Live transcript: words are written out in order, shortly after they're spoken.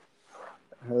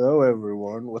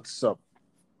what's up?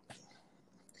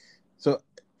 So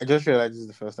I just realized this is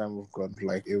the first time we've gone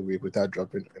like a week without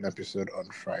dropping an episode on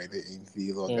Friday in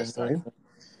the longest time.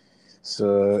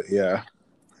 So yeah.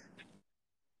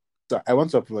 So I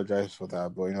want to apologize for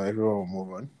that, but everyone will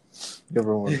move on.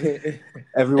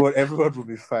 Everyone will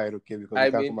be fine, okay? Because I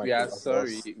we can't mean, come and we are kill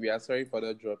sorry. ourselves. We are sorry for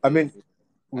the drop. I mean,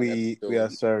 we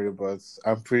are sorry, but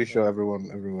I'm pretty sure everyone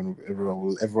will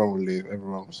live.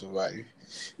 Everyone will survive.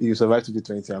 You survive to the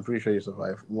 20. I'm pretty sure you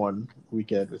survive one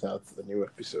weekend without a new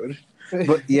episode.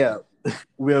 But yeah,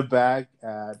 we're back,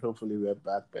 and hopefully we're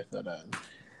back better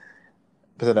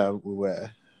than we were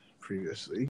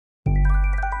previously.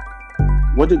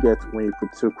 What do you get when you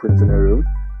put two queens in a room?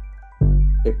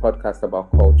 A podcast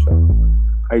about culture,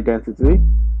 Identity,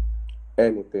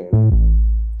 anything,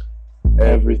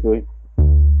 everything.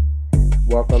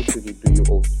 Welcome to the Do You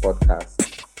Host podcast.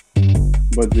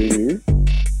 But do you?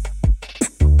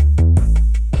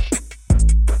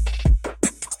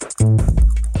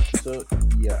 So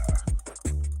yeah,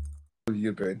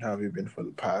 how have you been for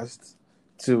the past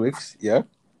 2 weeks? Yeah.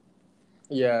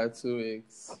 Yeah, 2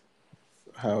 weeks.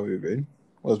 How have you been?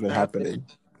 What's been happening?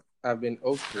 I've been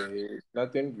okay.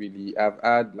 Nothing really. I've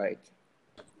had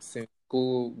since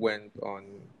school went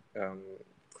on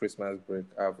Christmas break,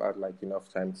 I've had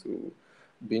enough time to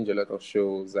binge a lot of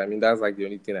shows. I mean, that's the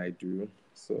only thing I do.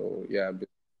 So yeah,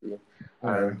 basically.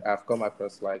 And I've come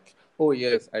across oh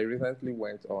yes, I recently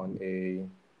went on a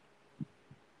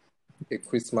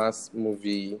Christmas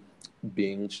movie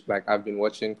binge. I've been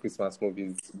watching Christmas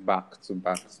movies back to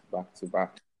back to back to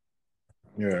back.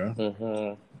 Yeah.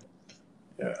 Mm-hmm.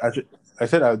 Yeah. Actually, I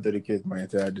said I would dedicate my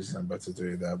entire December to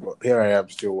doing that, but here I am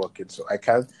still working, so I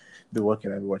can't be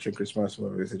working and watching Christmas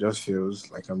movies. It just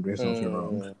feels like I'm doing something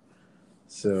wrong.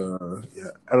 So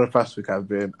yeah, the past week I'm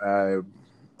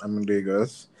in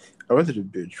Lagos. I went to the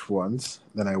beach once,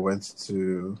 then I went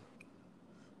to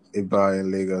a bar in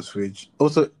Lagos, which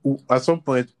also at some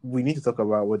point we need to talk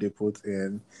about what they put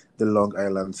in the Long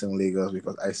Island in Lagos,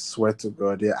 because I swear to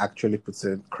God they actually put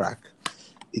in crack.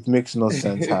 It makes no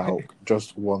sense how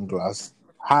just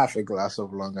half a glass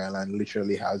of Long Island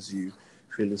literally has you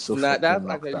feeling so fucking that's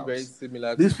knocked actually out. very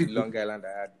similar to the Long Island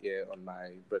I had here on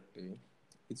my birthday.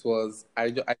 It was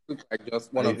I took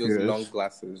just one of those long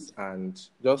glasses and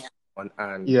just one,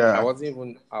 and I wasn't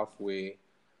even halfway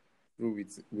through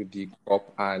with the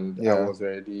cup, and I was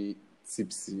already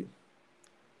tipsy.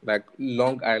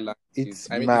 Long Island it's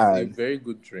a very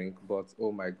good drink, but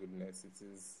oh my goodness, it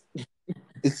is.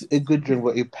 It's a good drink,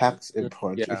 but it packs a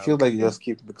punch. It feels like you just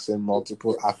keep mixing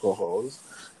multiple alcohols,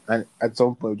 and at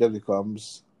some point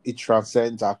it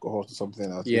transcends alcohol to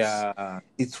something else. Yeah,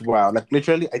 it's wild.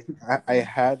 Literally, I think I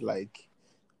had not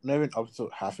even up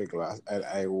to half a glass, and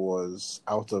I was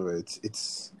out of it.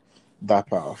 It's that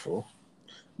powerful.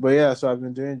 But yeah, so I've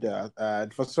been doing that,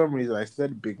 and for some reason I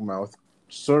said Big Mouth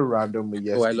so randomly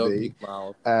yesterday. Oh, I love Big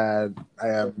Mouth, and I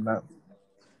am not.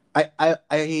 I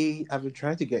have been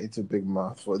trying to get into Big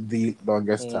Mouth for the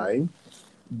longest time,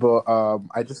 but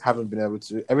I just haven't been able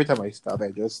to. Every time I start,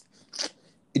 it just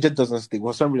doesn't stick.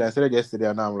 For some reason, I started yesterday,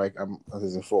 and now I'm on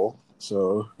season 4.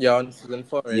 So yeah, on season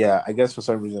 4 already. Yeah, I guess for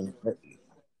some reason.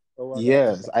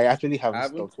 Yes, I actually haven't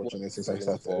stopped watching it since I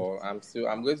started. 4. I'm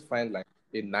going to find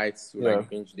a night to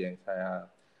binge the entire,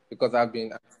 because I've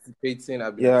been anticipating.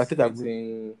 I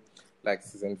think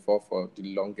season 4 for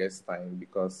the longest time,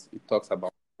 because it talks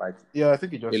about I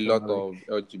think it just a lot of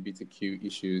LGBTQ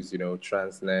issues,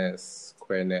 transness,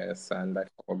 queerness, and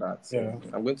all that. So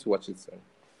I'm going to watch it soon.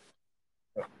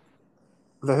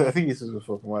 I think this is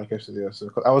before from what I catch today also.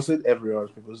 Because I was seeing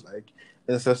people's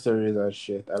Insta stories and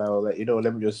shit, and I was like,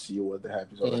 let me just see what the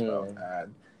hype is all about,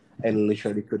 and I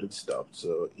literally couldn't stop.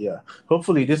 So yeah,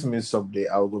 hopefully this means someday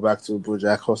I'll go back to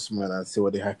BoJack Horseman and see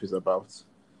what the hype is about.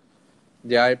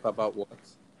 The hype about what?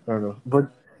 I don't know, but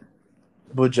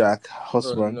BoJack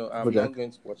Horseman. No, I'm not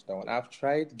going to watch that one. I've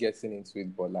tried getting into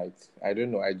it, but I don't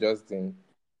know. I just didn't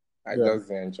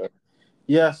enjoy it.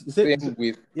 Yes, but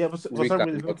for some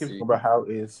reason people keep talking about how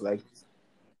it's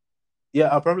Yeah,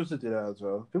 I'll probably do that as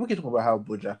well. People keep talking about how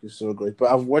BoJack is so great,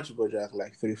 but I've watched BoJack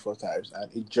 3-4 times,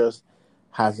 and it just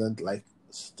hasn't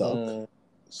stuck.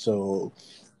 So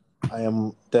I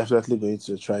am definitely going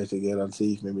to try it again and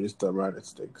see if maybe this time around it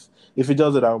sticks. If it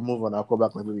does it, I'll move on. I'll come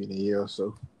back maybe in a year or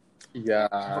so.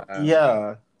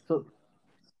 Yeah. So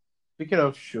speaking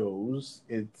of shows,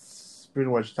 it's pretty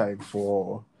much time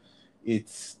for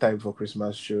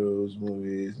Christmas shows,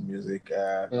 movies, music,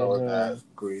 and all that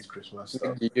great Christmas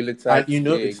stuff. And it's time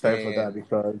for that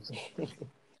because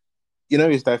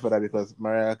it's time for that because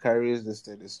Mariah Carey's this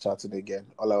thing is charting again.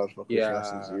 All I want for Christmas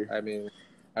is you. I mean,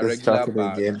 it's charting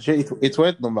again. It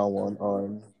went number 1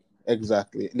 on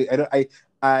Exactly.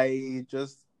 I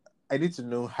need to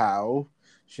know how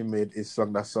she made a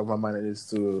song that someone manages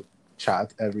to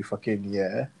chart every fucking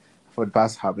year for the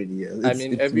past how many years.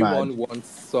 It's everyone mad. wants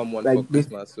someone Like for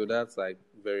Christmas, so that's like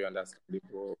very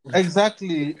understandable.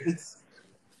 Exactly.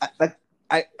 I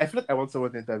feel like I want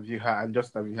someone to interview her and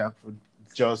just interview her for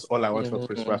just all I want for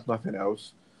Christmas, nothing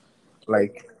else.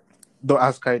 Like, don't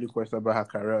ask her any question about her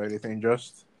career or anything.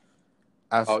 Just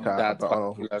ask her That about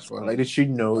all of particular this one. song. Like, did she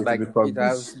know it Like, to become it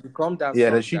has this? become that Yeah,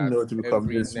 song did she that know to become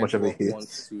every this much of a network hit?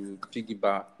 wants to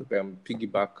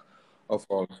piggyback off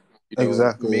of. Make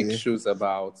Exactly. shows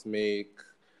about, make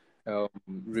Yeah.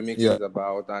 remixes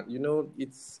about, and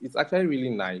it's actually really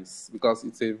nice because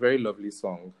it's a very lovely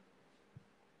song.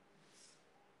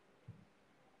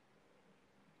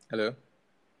 Hello.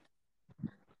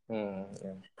 Yeah.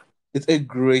 It's a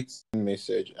great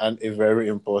message and a very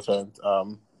important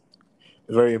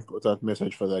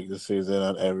message for like the season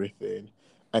and everything.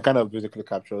 And kind of basically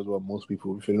captures what most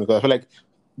people will feel because I feel like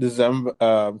December,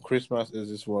 Christmas is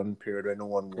this one period where no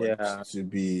one wants to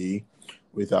be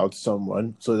without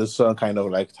someone. So the song kind of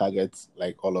like targets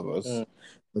like all of us.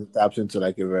 It taps into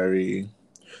like a very,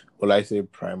 well, I say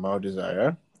primal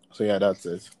desire. So yeah, that's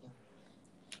it.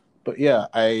 But yeah,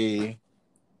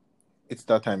 it's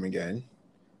that time again.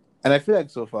 And I feel like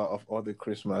so far of all the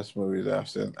Christmas movies I've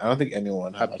seen, I don't think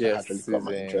anyone has actually caught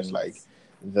my interest like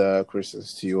the Kristen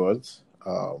Stewart.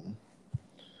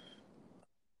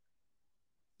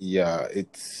 Yeah,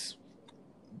 it's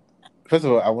first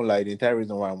of all, I won't lie. The entire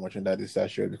reason why I'm watching that is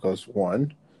that show because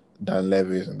one, Dan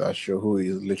Levy is in that show, who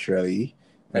is literally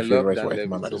my favorite white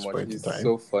man at this point in time.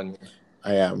 So funny.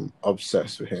 I am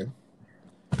obsessed with him.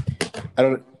 I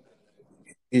don't.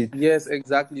 Yes,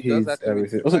 exactly. He does that thing with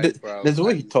everything. his Also, eyebrows. there's a way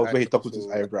And he his talks, eyes where he talks with his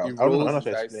also, like, he eyebrows. I don't know. I'm rolls not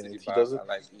sure his to eyes explain to the it. He back, doesn't. and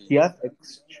like He has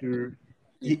extra.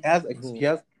 He has.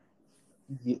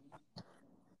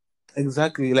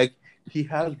 Exactly. Like he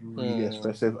has really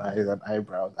expressive eyes and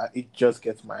eyebrows, and it just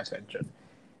gets my attention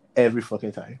every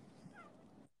fucking time.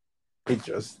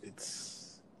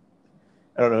 It's.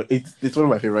 I don't know. It's one of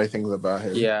my favorite things about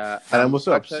him. Yeah, And I'm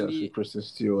also obsessed with Kristen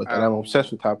Stewart, and I'm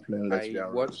obsessed with her playing lesbian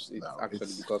roles it now.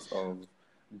 actually because of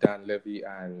Dan Levy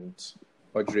and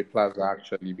Audrey Plaza,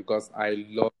 actually, because I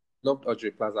loved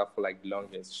Audrey Plaza for like the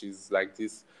longest. She's like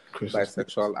this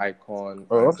bisexual icon,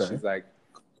 and she's like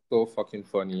so fucking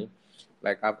funny.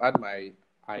 Like, I've had my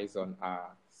eyes on her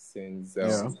since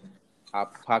our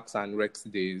Parks and Recs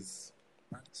days.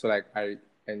 So like I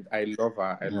love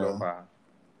her. I love her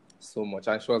so much,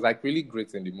 and she was like really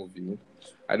great in the movie.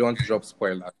 I don't want to drop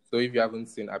spoilers, so if you haven't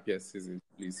seen Happiest Season,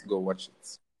 please go watch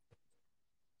it.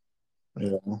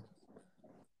 Yeah.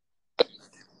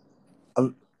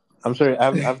 I'm sorry,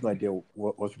 I have no idea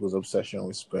what people's obsession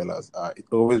with spoilers are. It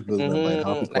always blows my mind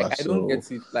how people are I don't so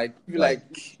get it.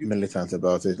 Like militant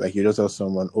about it. Like you just tell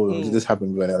someone, "Oh, did this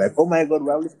happen?" When they're like, "Oh my god,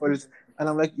 why would spoil it?" And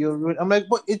I'm like, "You're ruined." I'm like,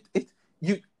 "But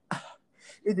you."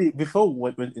 Before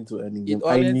we went into Endgame,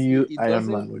 I knew Iron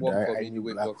Man would die. I knew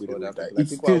Black Widow would die. It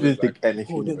still didn't take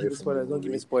anything away from the movie. Don't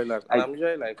give me spoilers. And I'm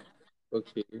usually like,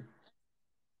 okay.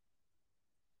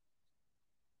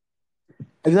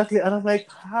 Exactly, and I'm like,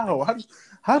 how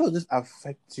does this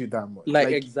affect you that much? Like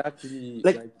exactly.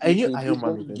 Like I knew Iron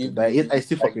Man was going to die, yet I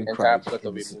still fucking cried when I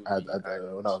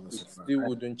was it still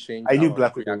wouldn't change. I knew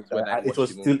Black Widow would die, and it was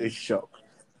still a shock.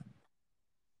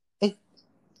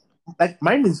 Like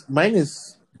mine is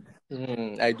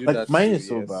I do like that mine too, is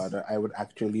so bad that I would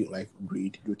actually like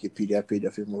read the Wikipedia page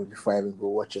of a movie before I even go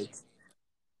watch it.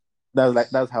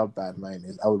 That's how bad mine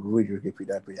is. I would read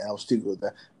Wikipedia page and I'll still go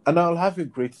there and I'll have a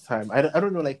great time. I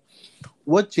don't know like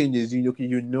what changes you. Okay,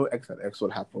 you know X and X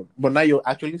will happen, but now you're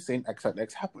actually saying X and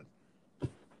X happen.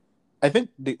 I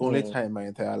think the only time in my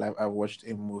entire life I watched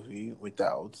a movie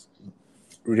without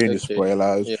reading the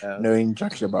spoilers, knowing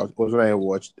Jackson about was when I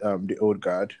watched The Old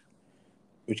Guard,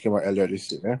 which came out earlier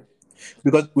this year.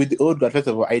 Because with The Old Guard, first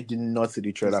of all, I did not see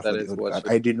the trailer for The Old Guard.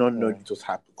 I did not know it was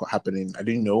happening. I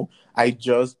didn't know. I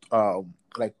just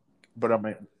like brought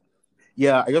my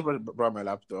I just brought my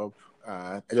laptop.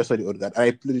 I just saw The Old Guard.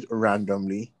 I played it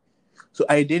randomly, so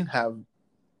I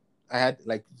had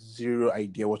like zero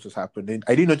idea what was happening.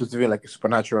 I didn't know it was even like a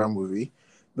supernatural movie.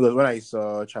 Because when I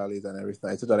saw Charlie's and everything,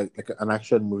 I thought like an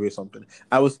action movie or something.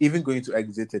 I was even going to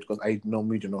exit it because I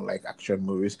normally do not like action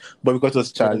movies. But because it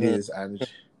was Charlie's and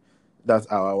that's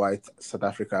our white South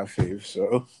African fave.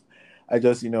 So I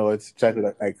just, it's try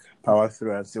to like power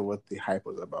through and see what the hype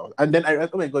was about. And then I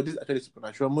realized, oh my god, this is actually a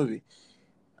supernatural movie.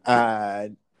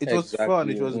 And it was fun,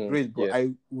 it was great, but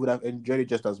I would have enjoyed it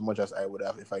just as much as I would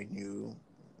have if I knew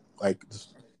like the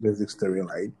basic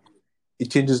storyline. it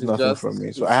changes nothing for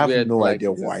me. So I have weird, no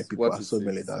idea why people are so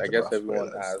militant I guess about everyone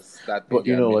spoilers. has that thing But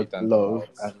you know what? militant Love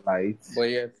about. and light.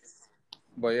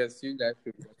 But yes, you guys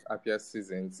should watch Happier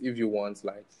Seasons if you want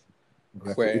like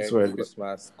Exactly. queer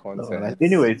Christmas content,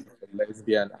 anyways,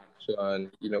 lesbian action,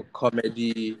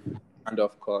 comedy, and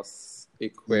of course a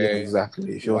queer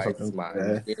exactly. If you want white something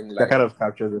man being that like kind of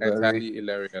captures it entirely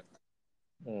hilarious.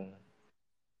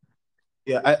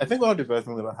 Yeah, I think one of the best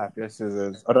things about Happier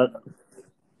Seasons, I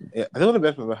think one of the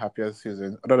best things about Happier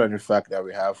Seasons, other than the fact that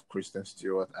we have Kristen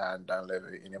Stewart and Dan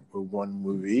Levy in one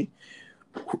movie,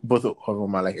 both of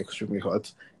them are like extremely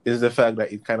hot, is the fact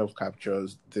that it kind of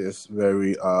captures this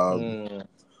very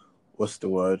what's the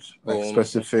word, like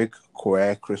specific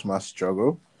queer Christmas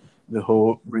struggle, the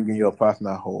whole bringing your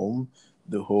partner home,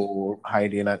 the whole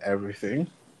hiding and everything.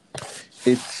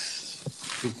 It's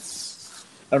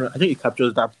I don't know, I think it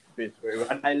captures that bit very well,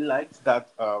 and I liked that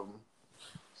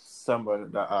somebody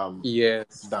that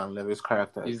yes, Dan Levy's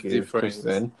character is gave different.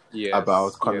 Kristen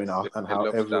about coming out and how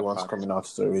everyone's coming out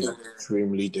story is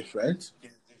extremely different.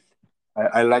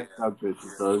 I like that bit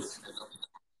because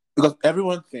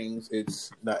everyone thinks it's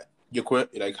that your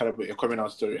coming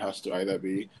out story has to either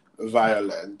be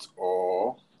violent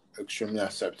or extremely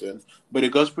accepting. But the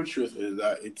gospel truth is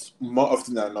that it's more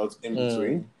often than not in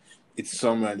between. It's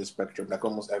somewhere in the spectrum, like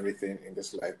almost everything in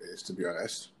this life is, to be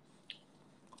honest.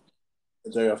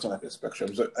 It's very often like a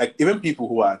spectrum. So like even people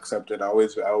who are accepted are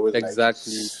always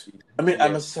exactly. Like, I mean,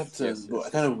 I'm accepted, but I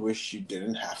kind of wish you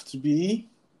didn't have to be.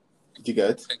 Did you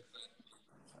get?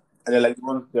 And they're the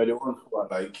ones who are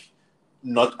like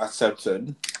not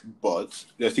accepted, but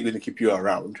they're still going to keep you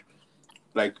around.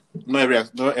 Like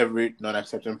not every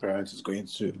non-accepting parent is going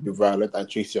to be violent and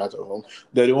chase you out of home.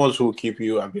 They're the ones who will keep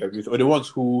you and be abusive, or the ones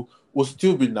who will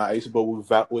still be nice, but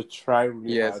will try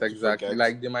really hard to forget.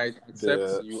 Like they might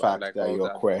accept you fact and like that all you're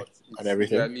that, queer but it's and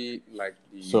everything. Really like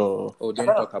don't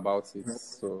talk about it.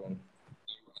 So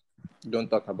don't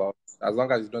talk about it. As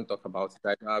long as you don't talk about it,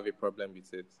 I don't have a problem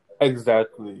with it.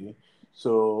 Exactly.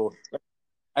 So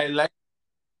I like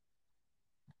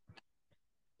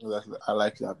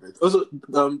that bit. Also,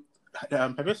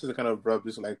 Pepper is kind of brought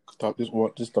this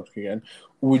this topic again.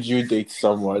 Would you date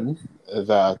someone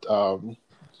that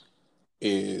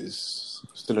is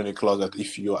still in the closet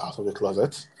if you're out of the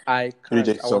closet? I can't. Would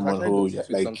you date someone who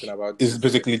something about is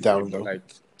basically down though? Like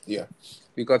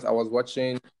because I was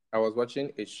watching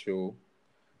a show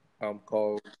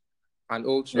called an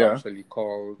old show actually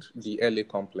called The LA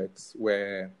Complex,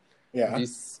 where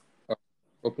this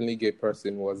openly gay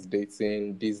person was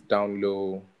dating this down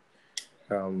low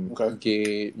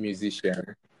gay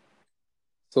musician.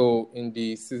 So in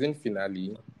the season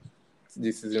finale,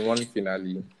 the season 1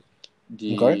 finale,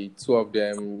 the two of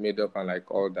them made up and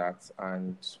like all that,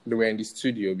 and they were in the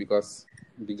studio because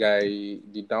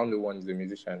the down low one is a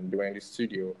musician. They were in the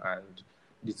studio and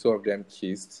the two of them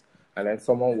kissed, and then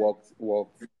someone walked,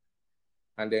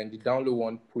 and then the down low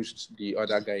one pushed the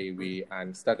other guy away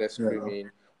and started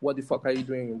screaming, "What the fuck are you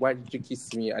doing? Why did you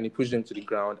kiss me?" And he pushed him to the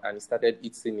ground and he started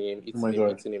eating him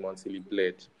until he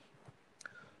bled.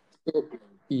 So,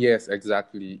 yes,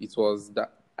 exactly. It was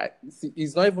that.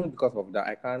 It's not even because of that.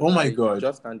 I can't. Oh my God!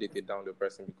 Just can't date a down low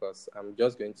person because I'm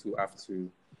just going to have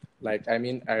to. Like, I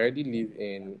mean, I already live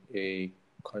in a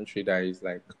country that is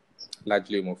like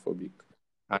largely homophobic.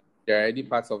 There are already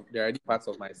parts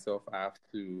of myself I have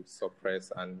to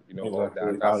suppress, and all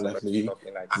that. That's stuff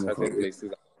in like certain places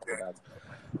and all that.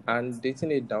 And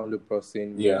dating a down low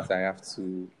person means I have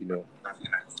to,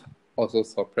 also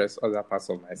suppress other parts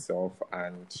of myself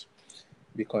and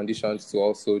be conditioned to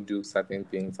also do certain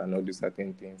things and not do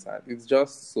certain things. And it's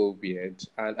just so weird.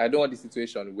 And I don't want the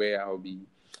situation where I'll be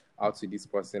out with this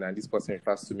person and this person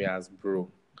refers to me as bro.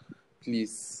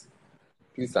 Please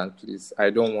and please. I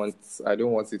don't want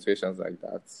situations like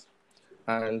that.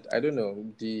 And I don't know,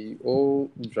 the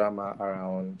whole drama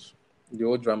and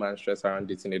stress around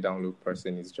dating a down low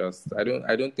person is just I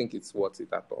don't think it's worth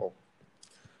it at all.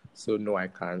 So no, I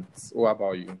can't. What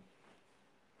about you?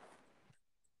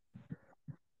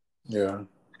 Yeah.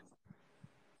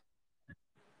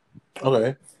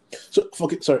 Okay.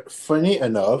 So funny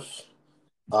enough,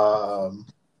 a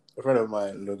friend of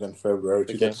mine, Logan February,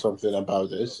 tweeted something about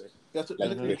this. Like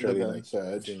literally like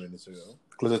said,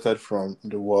 closeted from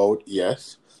the world,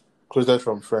 yes. Closeted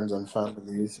from friends and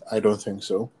families, I don't think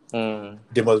so.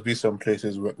 There must be some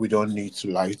places where we don't need to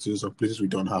lie to, some places we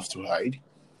don't have to hide.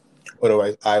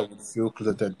 Otherwise, I would feel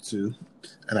closeted too,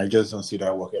 and I just don't see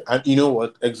that working. And you know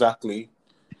what? Exactly.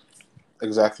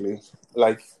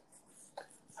 Like,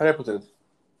 how do I put it?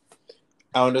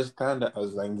 I understand that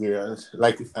as Nigerians,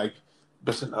 like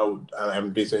person I'm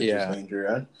basically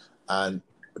Nigerian, and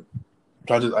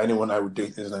chances anyone I would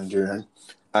date is Nigerian.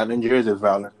 And Nigeria is a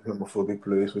violent homophobic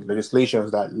place with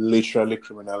legislations that literally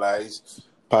criminalize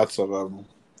parts of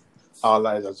our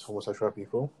lives as homosexual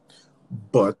people.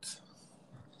 But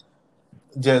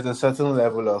there's a certain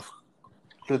level of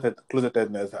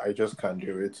closetedness that I just can't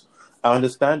do it. I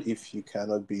understand if you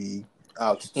cannot be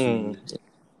out to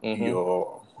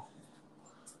your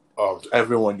to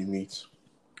everyone you meet.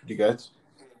 You get?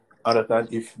 I understand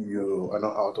if you are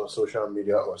not out on social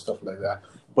media or stuff like that.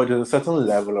 But there's a certain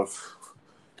level of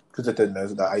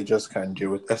closetedness that I just can't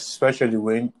deal with, especially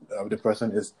when the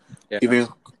person is even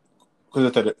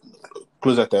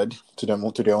closeted to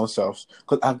their own selves.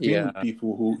 Because I've been with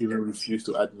people who even refuse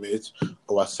to admit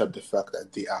or accept the fact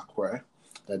that they are queer,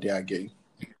 that they are gay.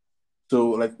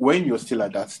 So, like, when you're still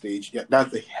at that stage,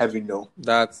 that's a heavy no.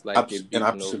 That's like a big an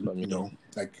absolute no.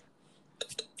 Like,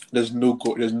 there's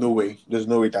no way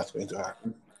that's going to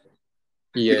happen.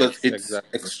 Yes, because it's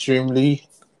extremely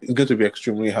going to be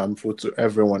extremely harmful to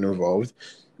everyone involved.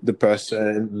 The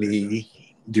person,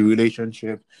 me, the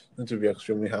relationship is going to be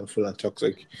extremely harmful and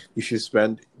toxic. You should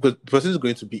spend, but the person is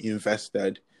going to be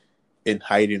invested in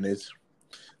hiding it,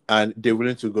 and they're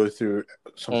willing to go through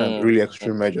sometimes really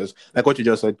extreme measures, like what you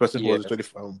just said. The person who was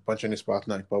literally punching his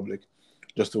partner in public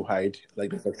just to hide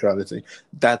like the sexuality.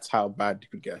 That's how bad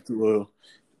it could get. Well,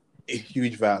 a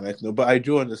huge violence, no. But I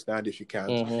do understand if you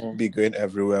can't be going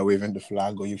everywhere waving the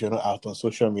flag, or if you're not out on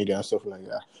social media and stuff like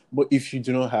that. But if you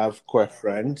do not have queer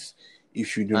friends,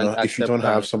 if you don't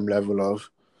have some level of,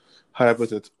 how I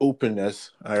put it,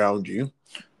 openness around you,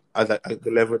 at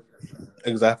the level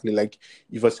exactly, like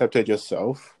you've accepted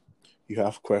yourself, you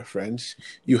have queer friends,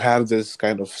 you have this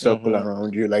kind of circle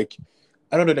around you. Like,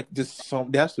 I don't know, like there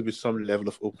has to be some level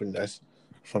of openness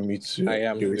for me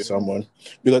to be with someone,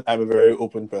 because I'm a very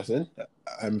open person.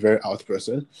 I'm a very out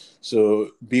person.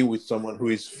 So being with someone who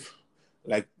is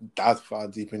like that far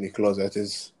deep in the closet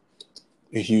is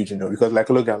a huge, because like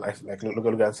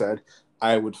Logan said,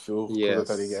 I would feel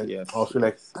closeted again. Yes. I feel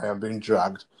like I am being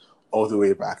dragged all the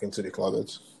way back into the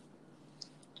closet.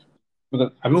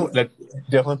 Because I mean, like,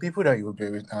 there are some people that you would be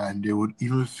with, and they would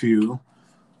even feel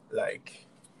like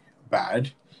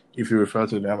bad if you refer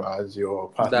to them as your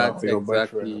partner or your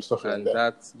boyfriend and stuff like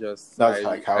that. That's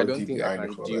like how I don't think I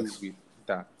can deal with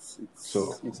that.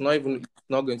 It's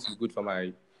not going to be good for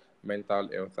my mental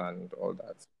health and all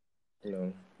that.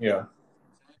 Yeah.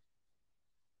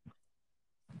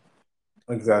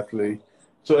 Exactly.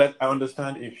 So, like, I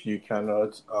understand if you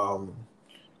cannot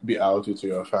be out with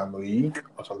your family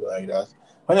or something like that.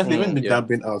 Honestly, even without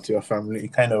being out to your family,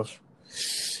 it kind of,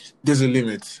 there's a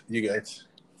limit. You get.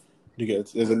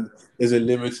 There's a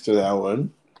limit to that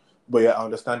one. But yeah, I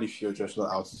understand if you're just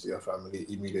not out to your family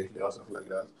immediately or something like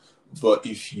that. But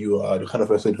if you are the kind of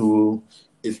person who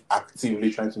is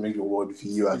actively trying to make the world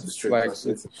view you as a straight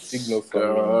person, it's a signal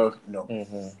for me. No.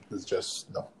 It's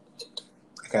just no.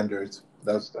 I can't do it.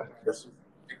 That's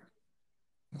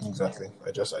exactly.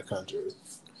 I can't do it.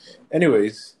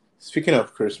 Anyways, speaking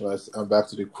of Christmas, I'm back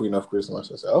to the Queen of Christmas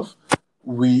herself.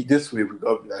 This week we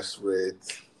got blessed with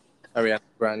Ariana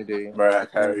Grande, Mariah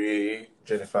Carey,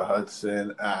 Jennifer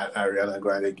Hudson, and Ariana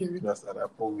Grande giving us an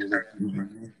Apple Music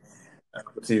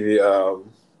TV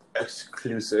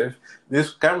exclusive.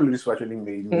 This can't believe this actually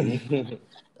made me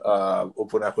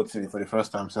open Apple TV for the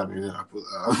first time. So I'm using Apple.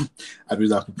 I've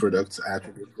used Apple products. I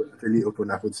actually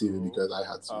opened Apple TV because I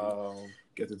had to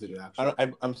get into the action.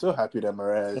 I'm so happy that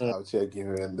Mariah is out here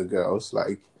giving the girls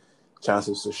like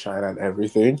chances to shine and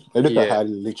everything. I look at her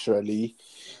literally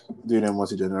doing a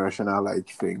multi-generational like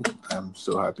thing. I'm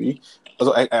so happy.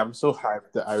 Also, I am so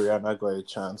hyped that Ariana got a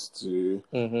chance to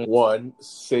one,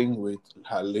 sing with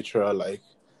her literal like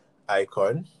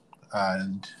icon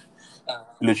and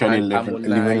literally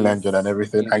living legend and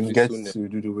everything. I can get to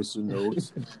do the whistle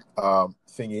notes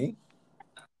thingy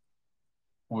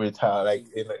with her like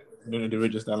in the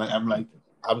register. Like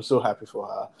I'm so happy for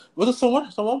her. But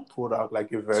someone pulled out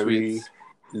like a very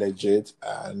legit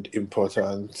and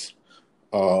important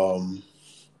about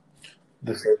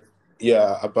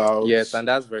and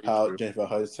that's very how true. Jennifer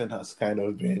Hudson has kind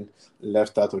of been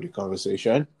left out of the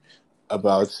conversation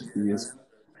about this.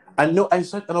 And no, I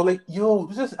said, and I was like, yo,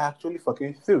 this is actually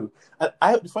fucking true. And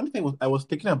the funny thing was, I was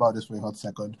thinking about this for a hot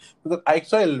second because I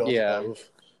saw a lot of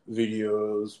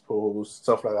videos, posts,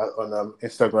 stuff like that on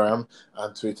Instagram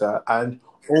and Twitter, and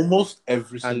almost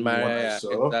every single one I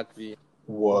saw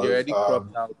was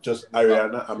just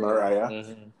Ariana and Mariah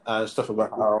and stuff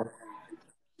about how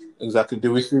they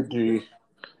recently do.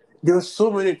 There were so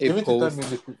many. Even Twitter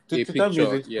Music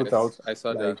put out I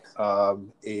saw like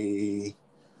a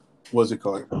what's it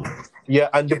called? Yeah,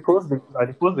 and the post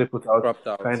they put out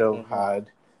kind of had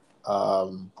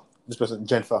this person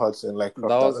Jennifer Hudson like that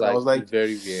was like, I was like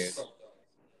very weird.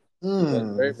 It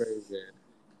was very, very weird.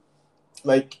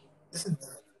 Like,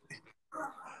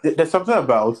 there's something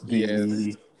about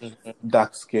the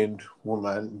dark-skinned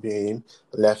woman being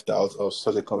left out of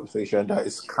such a conversation that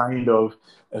is kind of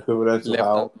equivalent to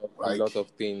how like a lot of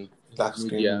things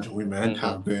dark-skinned women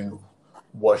have been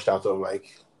washed out of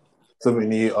like so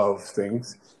many of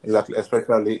things. Exactly,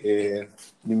 especially in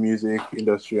the music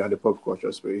industry and the pop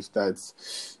culture space.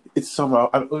 It's somehow,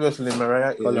 and obviously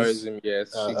Mariah is colorism.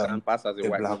 Yes, she can pass as a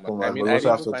white black woman. I mean, but we also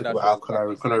have to find talk about how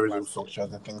colorism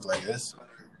functions and things like this.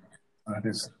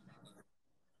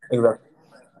 Exactly.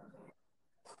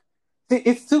 See,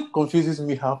 it still confuses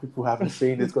me how people have been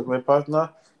saying this because my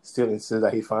partner still insists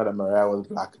that he found that Mariah was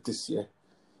black this year.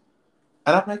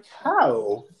 And I'm like,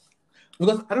 how?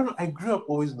 Because I don't know, I grew up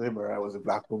always knowing Mariah was a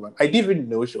black woman. I didn't even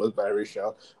know she was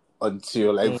biracial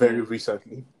until like very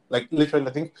recently. Like literally,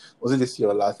 I think, was it this year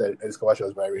or last I discovered she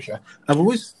was biracial. I've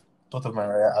always thought of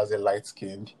Mariah as a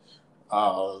light-skinned,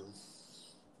 black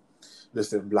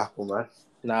woman.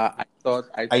 Nah,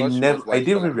 I didn't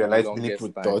even realize many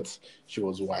people thought she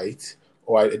was white,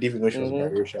 or I didn't even know she was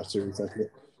biracial so recently.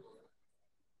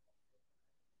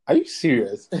 Are you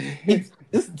serious?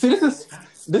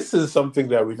 This is something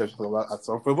that we talked about at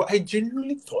some point, but I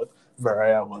genuinely thought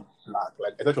Mariah was black.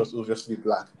 Like I thought she was obviously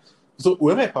black. So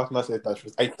when my partner said that,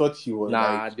 I thought he was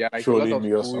trolling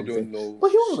me or something.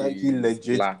 But he was like, he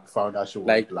legit found out she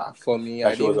was black. For me,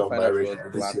 I didn't find out she was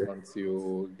black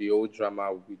until the old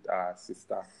drama with our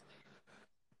sister.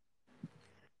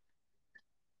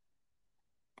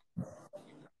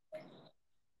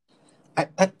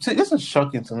 So this is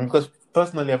shocking to me because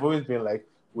personally, I've always been like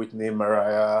Whitney,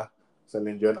 Mariah,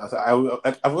 Celine Dion.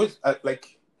 I've always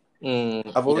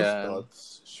thought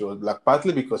she was black,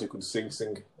 partly because she could sing.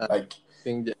 Like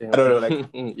I don't know,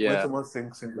 like when someone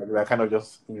sings like that, I kind of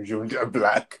just assume they're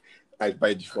black, like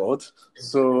by default.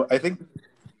 So I think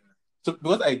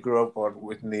because I grew up on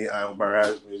Whitney and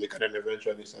Mariah's music, and then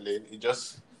eventually Celine, it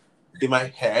just in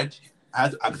my head I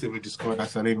had to actively discover that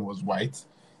Celine was white.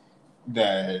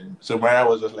 Then so Mariah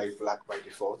was just like black by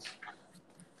default.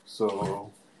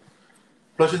 So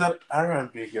plus she's an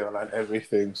R&B girl and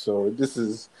everything. So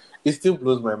it still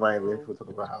blows my mind when people talk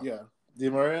about how the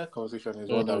Mariah conversation is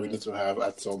one that we need to have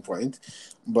at some point.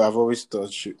 But I've always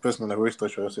thought she was a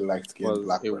light-skinned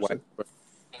black person.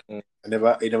 It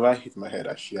never hit my head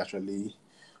that she actually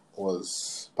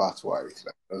was part white,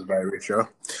 like was biracial,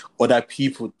 or that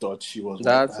people thought she was.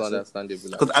 That's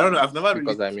understandable. Because I don't know, I've never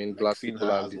really black seen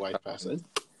her as a white person.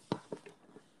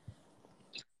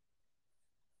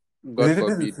 God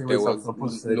forbid there was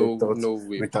no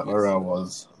way Rita Ora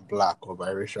was black or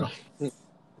biracial.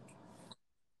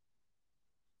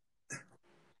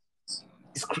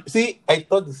 See, I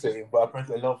thought the same, but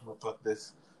apparently a lot of people thought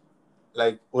this.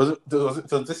 Like, was it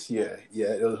this year?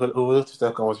 Yeah, it was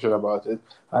a conversation about it.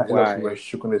 And a lot of people were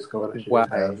shook when they discovered that she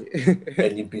didn't have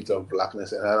any bit of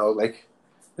blackness. And I was like,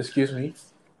 excuse me?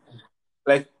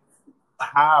 Like,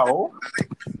 how?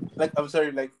 Like, I'm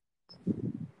sorry, like,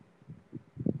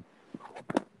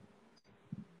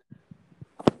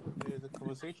 there's a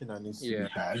conversation that needs to be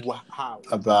had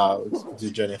about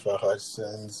the Jennifer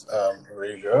Hudson's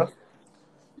erasure,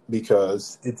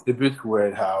 because it's a bit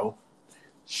weird how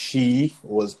she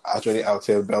was actually out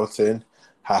there belting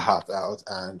her heart out,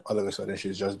 and all of a sudden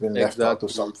she's just been left out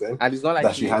of something and it's not like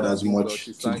that she had as much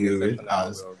to do with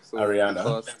as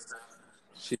Ariana.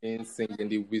 She didn't sing in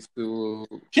the whistle.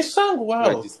 She sang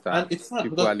well, register. And it's not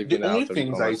people are leaving out of the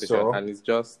conversation, and it's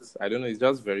just I don't know. It's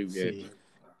just very weird.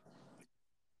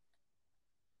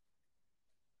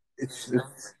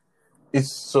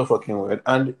 It's so fucking weird,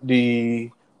 and the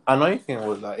annoying thing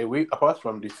was that apart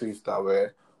from the tweets that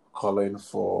were calling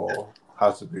for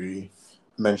her to be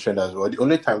mentioned as well, the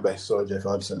only time that I saw Jeff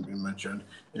Hudson being mentioned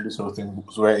in this whole thing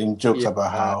was where in jokes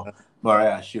about how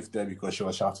Mariah shifted because she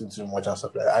was shouting too much and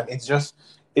stuff like that. And it's just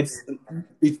this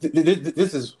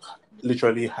is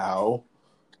literally how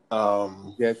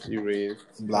get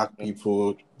erased. Black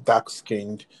people,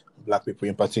 dark-skinned Black people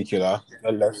in particular,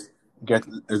 get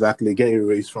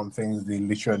erased from things they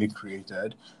literally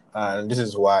created. And this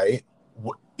is why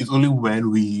it's only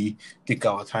when we take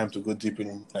our time to go deep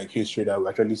in like history that we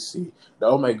actually see that,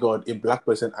 oh my God, a Black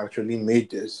person actually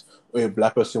made this, or a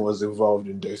Black person was involved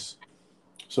in this.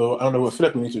 So I don't know, I feel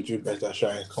like we need to do better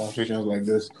sharing conversations like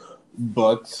this.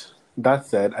 But that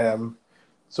said, I am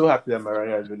so happy that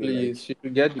Mariah is really she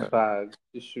should get the bag.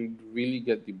 She should really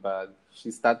get the bag.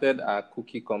 She started a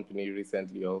cookie company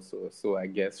recently also, so I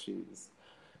guess she's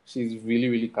really,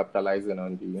 really capitalizing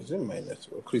on the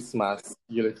Christmas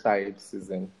Yuletide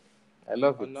season. I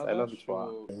love it. I love it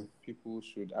for people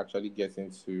should actually get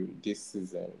into this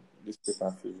season, this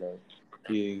Christmas season,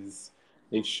 is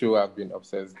a show I've been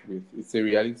obsessed with. It's a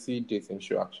reality dating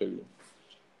show, actually.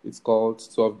 It's called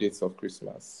 12 Dates of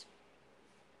Christmas.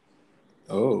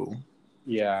 Oh.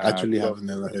 Yeah. Actually, I've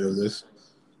never heard of this.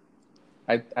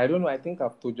 I don't know. I think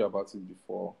I've told you about it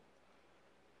before.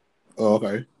 Oh,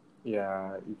 okay.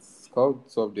 Yeah, it's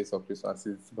called 12 Days of Christmas.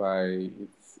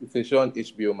 It's a show on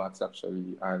HBO Max,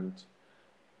 actually, and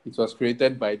it was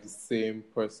created by the same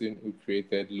person who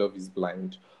created Love is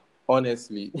Blind.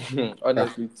 Honestly,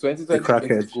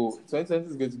 2020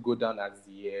 is going to go down as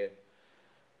the year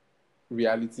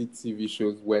reality TV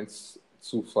shows went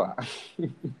too far.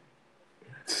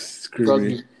 Because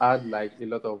we've had like a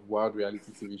lot of wild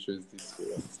reality TV shows this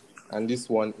year, and this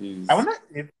one is. I wonder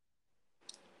if.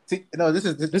 See, no, this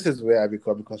is where I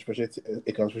become a conspiracy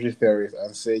theorist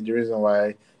and say the reason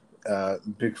why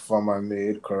Big Pharma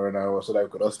made Corona was so that we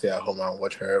could all stay at home and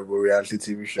watch horrible reality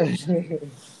TV shows.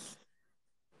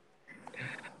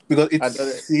 Because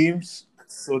it seems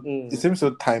so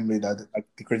timely that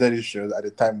they created these shows at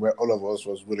a time where all of us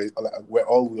we're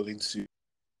all willing to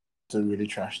really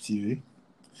trash TV.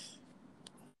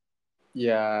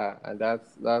 Yeah, and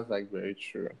that's like very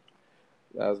true.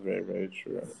 That's very, very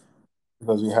true.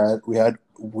 Because we had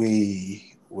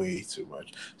way too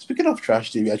much. Speaking of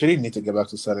trash TV, I actually need to get back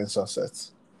to Selling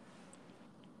Sunsets.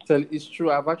 So it's true.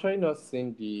 I've actually not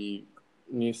seen the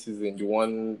new season, the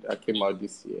one that came out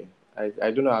this year.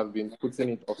 I don't know. I've been putting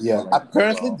it off. Yeah,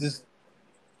 apparently this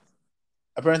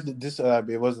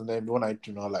babe, what's the name? The one I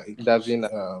do not like.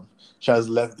 Davina. She has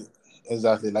left.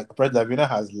 Exactly. Like Davina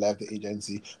has left the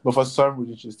agency, but for some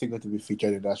reason she's still going to be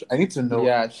featured in that show. I need to know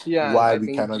why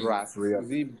we cannot be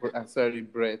free.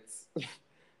 Brett.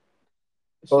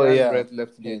 Brett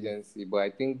left the agency, but I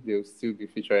think they'll still be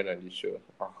featured on the show.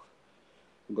 Oh,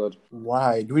 God.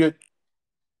 Why? Do we?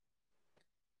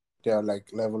 Their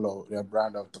level of their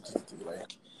brand of toxicity.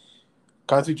 Like,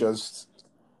 can't we just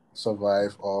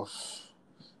survive off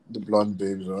the blonde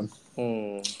babes on?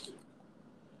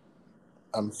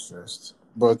 I'm stressed.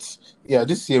 But yeah,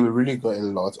 this year we really got a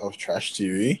lot of trash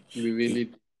TV. We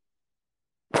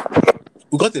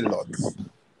got a lot.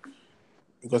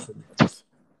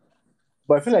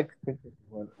 But I feel like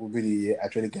 2021 will be the year I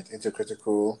actually get into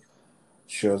critical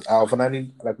shows. I'll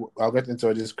get into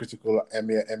all this critical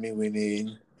Emmy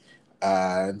winning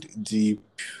and deep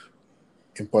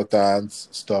important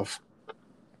stuff.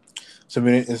 So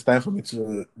it's time for me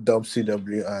to dump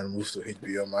CW and move to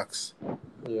HBO Max.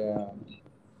 Yeah.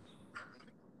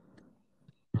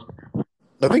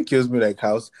 Nothing kills me like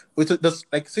House. Does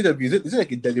like CW? Is it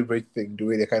like a deliberate thing? The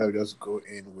way they kind of just go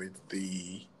in with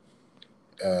the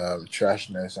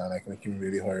trashness and like making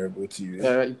really horrible TV.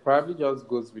 Yeah, it probably just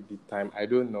goes with the time. I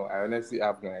don't know. I honestly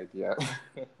have no idea.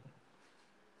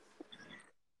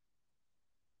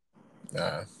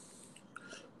 Yeah.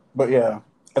 But yeah,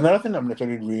 another thing I'm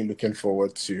literally really looking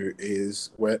forward to is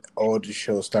when all the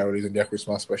shows start releasing their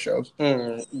Christmas specials.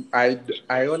 I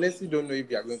honestly don't know if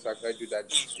they are going to actually do that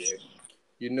this year.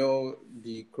 You know,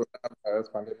 the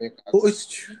coronavirus pandemic. It's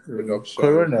true. Production,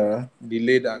 Corona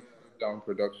delayed and down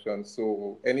production.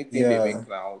 So anything they make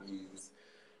now is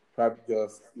probably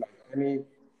just like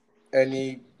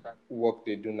any work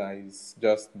they do now is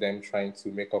just them trying to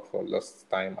make up for lost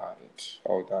time and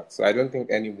all that. So I don't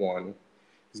think anyone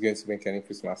is going to make any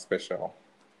Christmas special.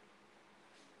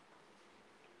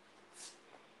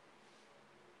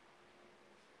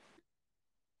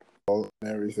 And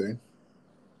everything.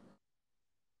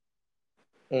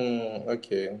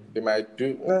 Okay, they might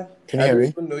do. Can you hear me?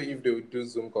 I don't even know if they would do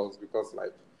Zoom calls because,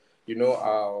 like, you know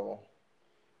how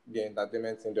the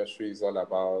entertainment industry is all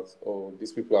about. Oh,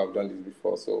 these people have done this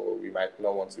before, so we might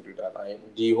not want to do that.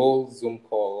 The whole Zoom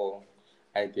call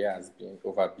idea has been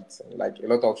overbeaten. Like a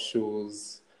lot of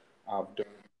shows have done.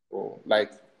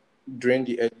 Like during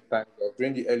the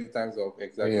early times of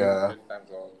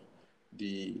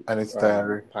the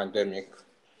pandemic,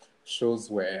 shows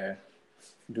were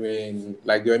doing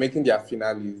like they were making their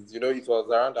finales. You know, it was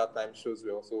around that time shows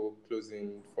were also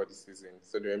closing for the season,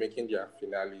 so they were making their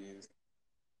finales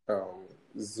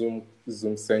Zoom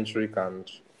centric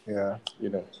and you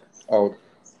know all.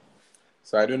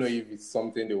 So I don't know if it's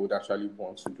something they would actually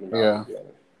want to do now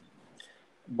again.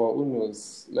 But who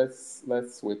knows? Let's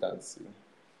wait and see.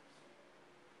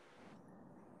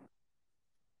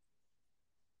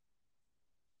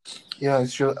 Yeah,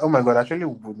 it's true. Oh my God, I actually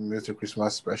would miss the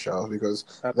Christmas special because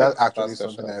that's actually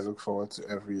something I look forward to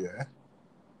every year.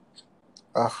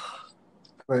 But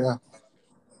yeah.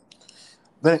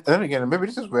 Then again, maybe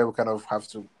this is where we kind of have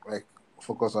to like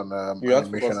focus on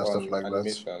animation and stuff like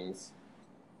that.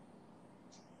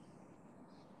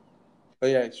 Oh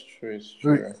yeah, it's true. It's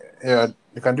true. Yeah,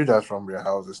 you can do that from your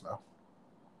houses now.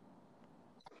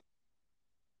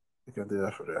 You can do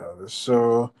that for their houses.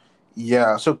 So,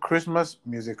 yeah. So Christmas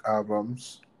music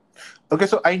albums. Okay,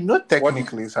 so I know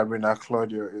technically Sabrina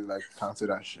Claudio is like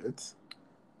counted as shit.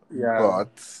 Yeah.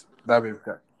 But that be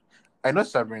I know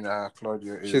Sabrina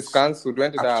Claudio is. She's cancelled.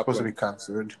 When did that happen? Supposed to be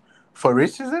cancelled for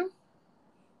racism.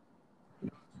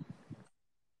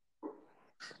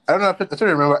 I don't know. I don't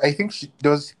remember. I think she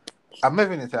does. I'm not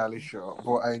even entirely sure,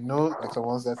 but I know like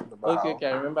someone said something about. Okay,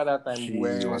 I remember that time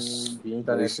when the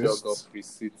internet dug up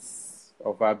receipts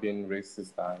of her being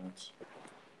racist and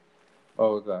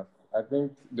all that. I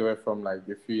think they were from like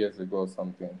a few years ago or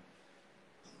something.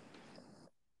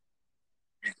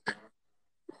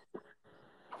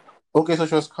 Okay, so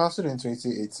she was cancelled in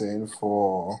 2018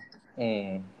 for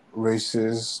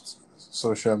racist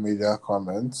social media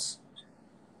comments,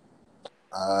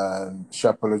 and she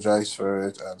apologized for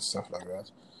it and stuff like that.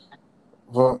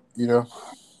 But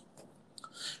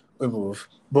we move.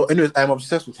 But anyways, I'm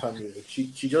obsessed with her music. She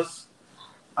just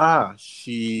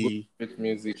with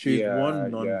music. She's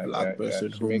one non-black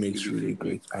person who makes really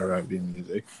great R&B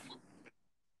music.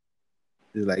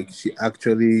 Like she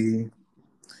actually,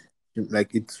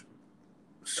 like it's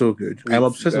so good. I'm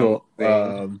obsessed with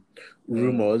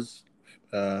Rumors.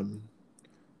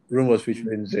 Rumors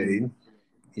featuring Zayn.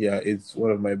 Yeah, it's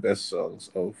one of my best songs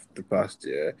of the past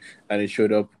year, and it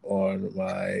showed up on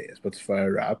my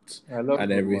Spotify Wrapped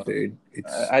and everything.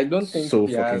 I don't think so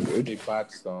he fucking has good. A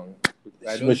bad song.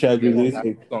 I don't think there's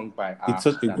a song by her it's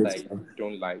such a that good I song.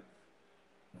 don't like.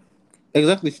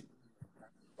 Exactly.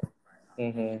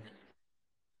 Mm-hmm.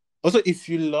 Also, if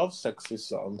you love sexy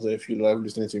songs, or if you love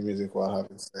listening to music while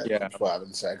having sex, before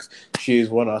having sex, she is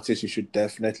one artist you should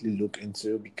definitely look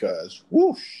into because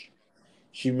whoosh,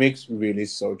 she makes really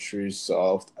sultry,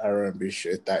 soft R&B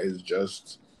shit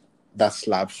that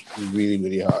slaps really,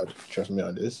 really hard. Trust me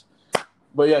on this.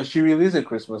 But yeah, she released a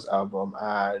Christmas album,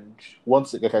 and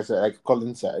once, like I said, like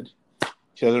Colin said,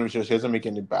 she doesn't make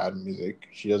any bad music.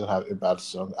 She doesn't have a bad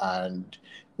song, and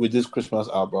with this Christmas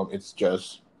album, it's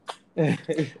just.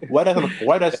 Why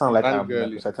does it sound like I'm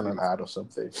like reciting an ad or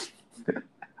something?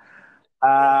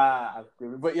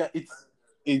 But yeah,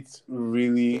 it's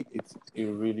really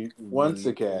once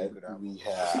again we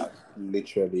have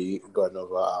literally gone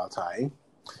over our time.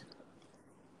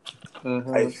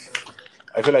 Mm-hmm.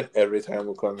 I feel like every time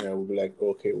we come here, we'll be like,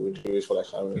 okay, we'll do this for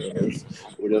like how many minutes?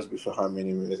 We'll just be for how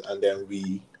many minutes, and then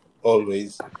we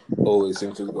always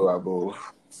seem to go above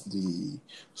the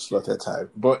slotted time.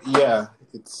 But yeah,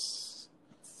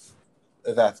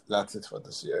 that's it for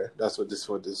this year. That's what this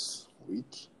for this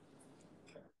week.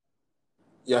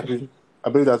 Yeah, I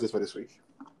believe that's it for this week.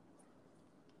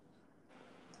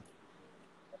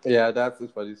 Yeah, that's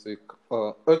it for this week.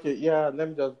 Okay, yeah, let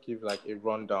me just give like a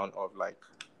rundown of like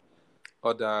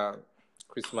other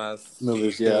Christmas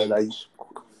movies. Yeah, like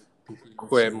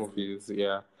queer movies.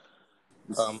 Yeah,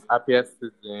 Happiest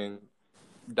Season,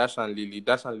 Dash and Lily.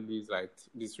 Dash and Lily is like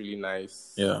this really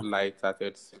nice,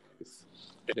 light-hearted series.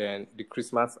 Then The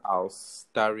Christmas House,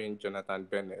 starring Jonathan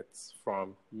Bennett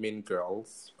from Mean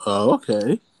Girls. Oh,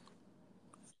 okay.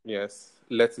 Yes,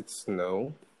 Let It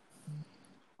Snow,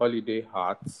 Holiday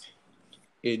Heart,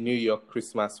 A New York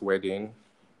Christmas Wedding,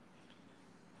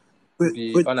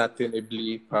 The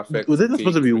Unattainably Perfect. Was it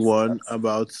supposed to be one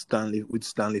about Stanley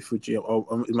Fucci, or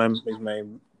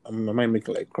am I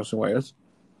making like crossing wires?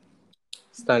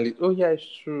 Stanley. Oh yeah, it's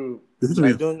true.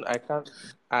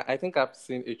 I think I've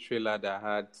seen a trailer that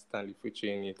had Stanley Fucci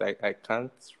in it. I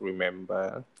can't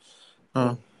remember.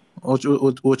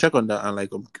 We'll check on that and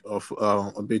like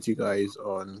update you guys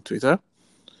on Twitter.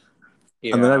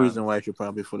 Yeah. Another reason why you should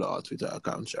probably follow our Twitter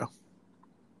account, yeah.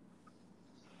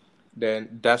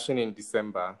 Then Dashing in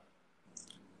December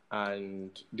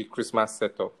and The Christmas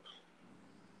Setup.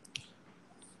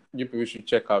 You people should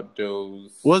check out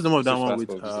those. What's the name of that one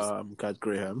with Kat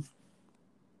Graham?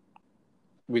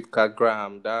 With Kat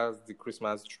Graham, that's The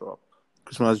Christmas Drop.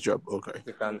 Christmas Drop, okay.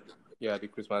 The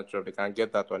Christmas Drop. They can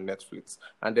get that on Netflix.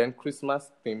 And then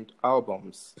Christmas themed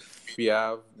albums. We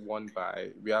have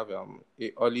a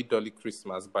Holly Dolly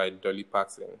Christmas by Dolly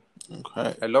Parton.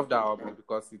 Okay. I love that album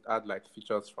because it had like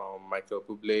features from Michael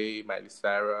Bublé, Miley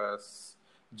Cyrus,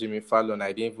 Jimmy Fallon.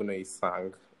 I didn't even know he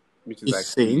sang, which is like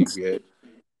really weird.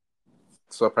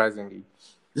 Surprisingly,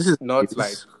 this is not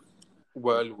like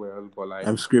well, but like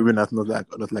I'm screaming at not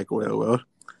like well.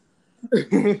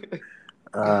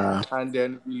 And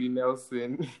then Willie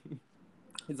Nelson.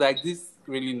 It's like this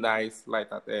really nice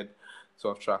light-hearted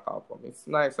sort of track album. It's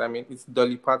nice. I mean, it's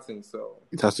Dolly Parton, so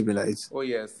it has to be nice. Oh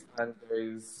yes, and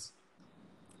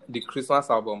the Christmas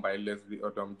album by Leslie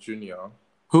Odom Jr.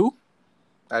 Who?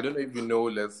 I don't know if you know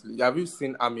Leslie. Have you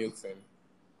seen Hamilton?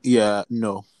 Yeah,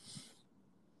 no.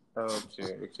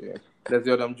 Okay.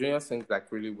 Leslie Odom Jr. sings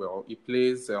like really well. He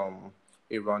plays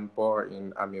Aaron Burr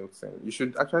in Hamilton. You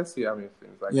should actually see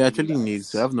Hamilton. Like, yeah, I actually need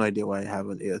to. I have no idea why I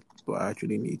haven't yet, but I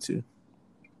actually need to.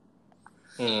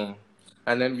 And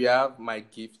then we have My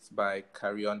Gift by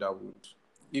Carrie Underwood.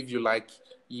 If you like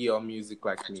your music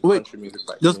like me, country music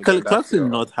like does me. Does Kelly Clarkson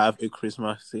not have a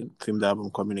Christmas themed album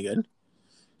coming again?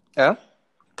 Yeah?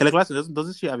 Kelly Clarkson,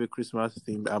 doesn't she have a Christmas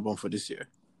themed album for this year?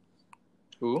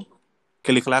 Who?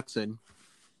 Kelly Clarkson.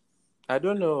 I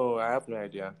don't know. I have no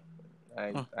idea.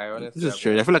 I honestly. This is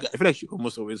strange. I feel like she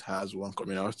almost always has one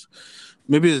coming out.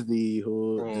 Maybe it's the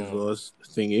whole divorce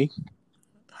thingy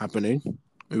happening.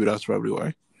 Maybe that's probably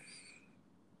why.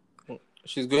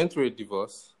 She's going through a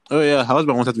divorce. Oh yeah, her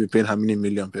husband wanted to be paying how many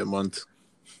million per month.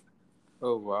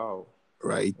 Oh wow!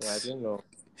 Right. Yeah, I didn't know.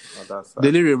 Oh, that's sad.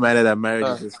 Daily reminder that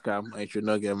marriage is a scam. I should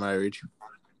not get married,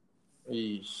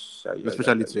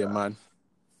 especially to a man.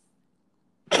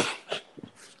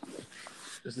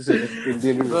 This is a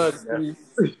daily reminder.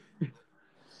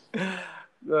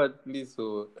 God, please.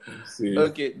 So,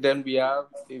 okay, then we have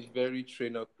A Very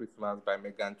Trainer Christmas by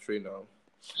Meghan Trainor.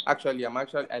 Actually,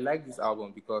 I like this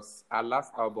album because our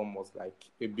last album was like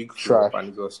a big flop and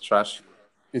it was trash.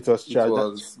 It was trash.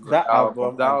 That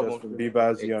album and Justin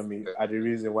Bieber's You and Me are the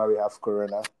reason why we have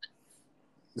Corona.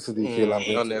 This is the hill I'm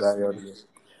going to die on.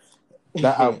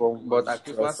 That album, but our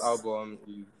Christmas album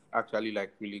is actually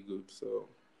like really good. So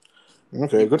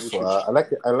okay, good for her.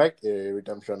 I like a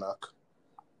redemption arc.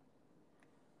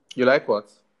 You like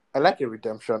what? I like a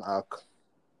redemption arc.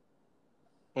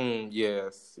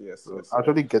 Yes. I'll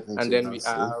actually get into and then we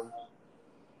have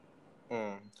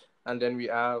and then we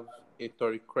have a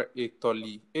Tori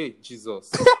hey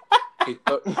Jesus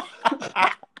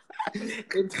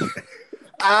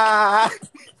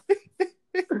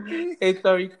a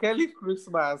Tori Kelly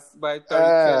Christmas by Tori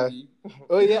Kelly.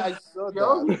 Oh yeah, I saw that.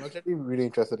 I'm actually really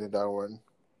interested in that one.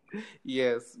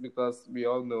 Yes, because we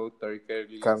all know Tori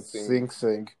Kelly can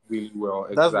sing really well.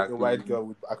 That's exactly. A white girl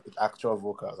with actual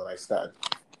vocals, and I stand.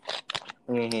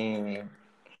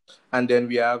 And then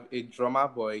we have A Drummer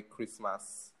Boy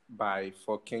Christmas by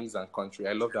For Kings and Country.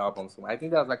 I love the album so much. I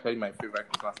think that's actually my favorite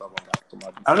Christmas album that come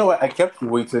out. I don't know why I kept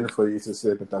waiting for you to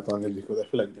say Pentatonix because I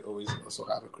feel like they always also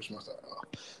have a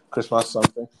Christmas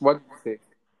something. What did you say?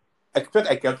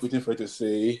 I kept waiting for you to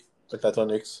say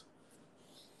Pentatonix.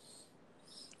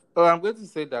 Oh, I'm going to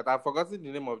say that I've forgotten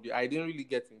the name of I didn't really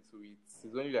get into it.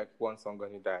 It's only like one song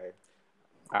on it that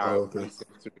I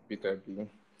listened to repeatedly.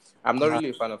 I'm not really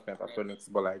a fan of Pentatonix,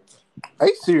 but like... Are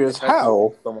you serious?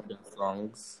 How? Some of the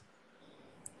songs.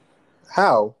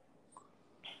 How?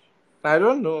 I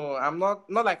don't know. I'm not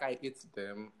like I hate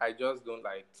them. I just don't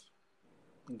like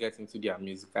get into their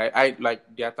music. I like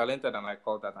they are talented and I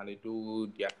call that, and they do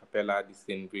the acapella, they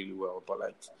sing really well. But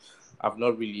like, I'm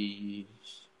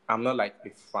not like a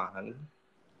fan.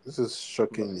 This is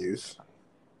shocking news.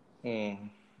 And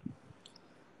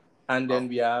then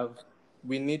we have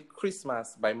We Need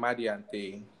Christmas by Maddie and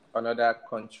Tay, another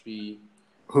country.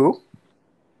 Who?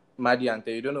 Maddie and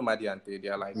Tay. You don't know Maddie and Tay? They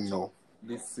are like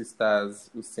these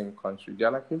sisters who sing country. They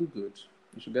are like really good.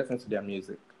 You should get into their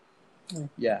music.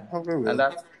 Yeah. And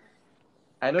that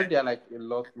I know they are like a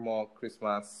lot more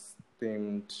Christmas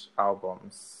themed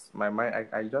albums. My mind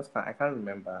I can't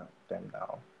remember them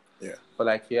now. Yeah. But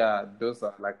like those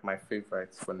are like my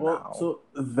favorites for now. So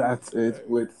that's it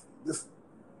with this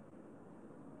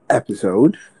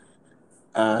episode.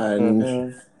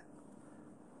 And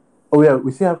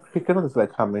we still have Christmas is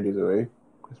like how many days away?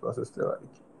 Christmas is still like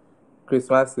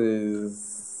Christmas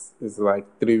is like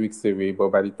 3 weeks away, but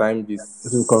by the time this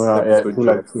will come out, it's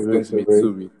going to be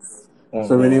 2 weeks.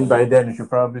 So meaning by then you should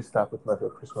probably start with like a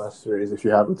Christmas series if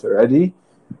you haven't already,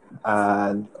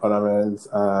 and ornaments,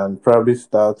 and probably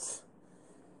start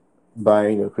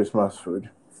buying your Christmas food.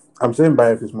 I'm saying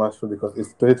buy Christmas food because it's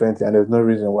 2020 and there's no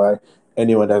reason why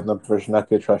anyone that's not professional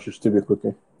caterer should still be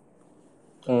cooking.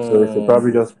 So you should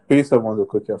probably just pay someone to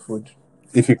cook your food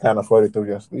if you can afford it,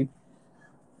 obviously.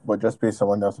 But just pay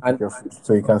someone else to cook your food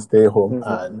so you can stay home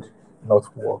and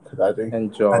not work that day.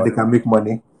 Enjoy. And they can make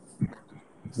money.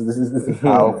 So this is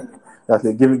how that's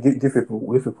like give people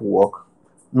work,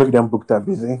 make them booked and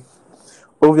busy.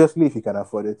 Obviously, if you can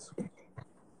afford it.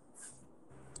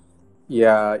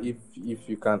 Yeah, if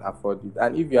you can't afford it,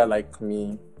 and if you are like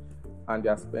me, and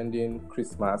you are spending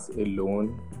Christmas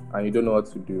alone and you don't know what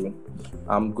to do,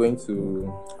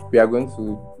 we are going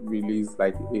to release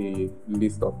like a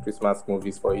list of Christmas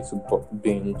movies for you to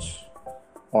binge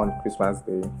on Christmas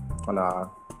Day on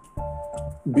our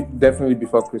Definitely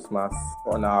before Christmas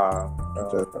on our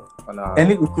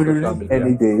any it could release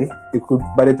any day. It could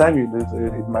by the time you release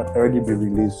it might already be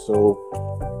released. So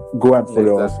go and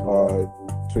follow us on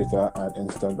Twitter and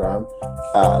Instagram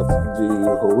at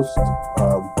the host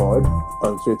pod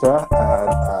on Twitter and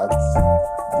at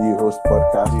the host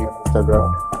podcast on Instagram.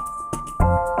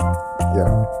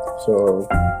 Yeah. So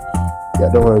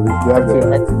don't worry. We have till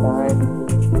next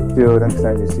time. Till next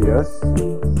time you see us.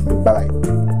 Bye.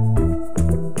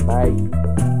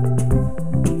 Bye.